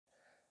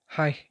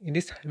Hi, in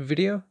this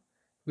video,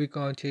 we're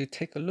going to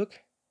take a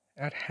look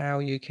at how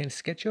you can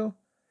schedule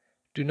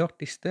Do Not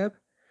Disturb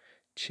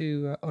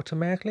to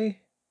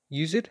automatically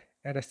use it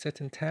at a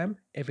certain time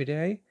every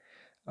day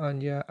on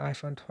your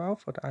iPhone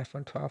 12 or the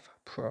iPhone 12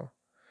 Pro.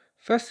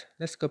 First,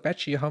 let's go back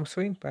to your home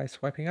screen by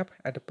swiping up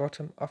at the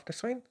bottom of the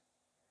screen.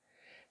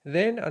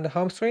 Then on the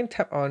home screen,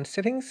 tap on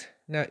Settings.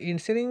 Now in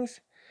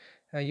Settings,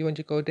 you want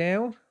to go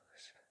down.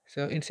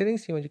 So in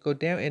Settings, you want to go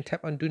down and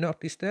tap on Do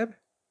Not Disturb.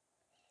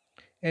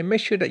 And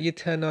make sure that you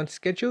turn on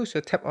Schedule. So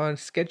tap on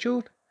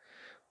Schedule.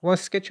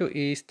 Once schedule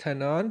is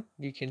turned on,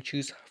 you can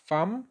choose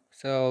from.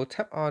 So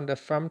tap on the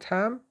from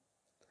time.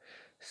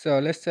 So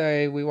let's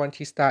say we want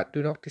to start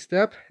Do Not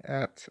Disturb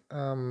at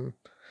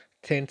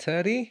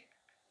 10:30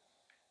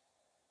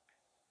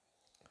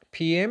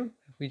 p.m.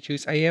 We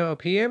choose AM or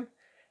PM,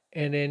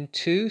 and then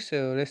 2.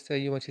 So let's say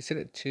you want to set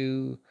it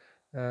to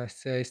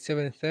say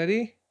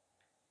 7:30,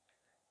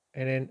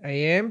 and then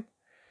AM.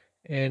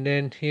 And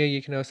then here you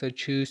can also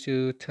choose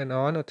to turn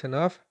on or turn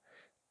off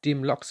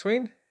dim lock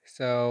screen.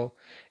 So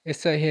let's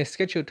say here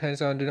schedule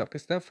turns on Do Not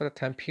Disturb for the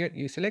time period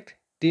you select.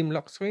 Dim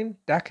lock screen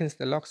darkens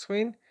the lock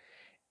screen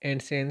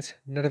and sends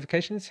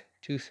notifications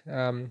to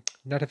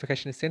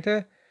notification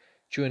center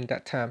during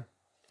that time.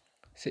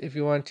 So if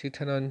you want to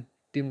turn on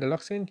dim the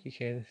lock screen, you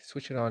can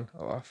switch it on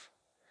or off.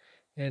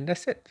 And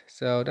that's it.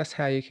 So that's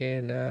how you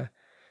can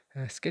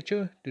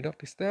schedule Do Not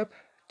Disturb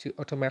to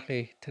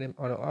automatically turn them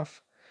on or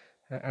off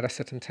at a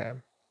certain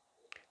time.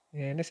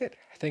 And that's it.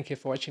 Thank you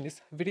for watching this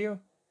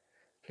video.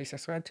 Please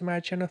subscribe to my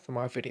channel for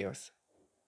more videos.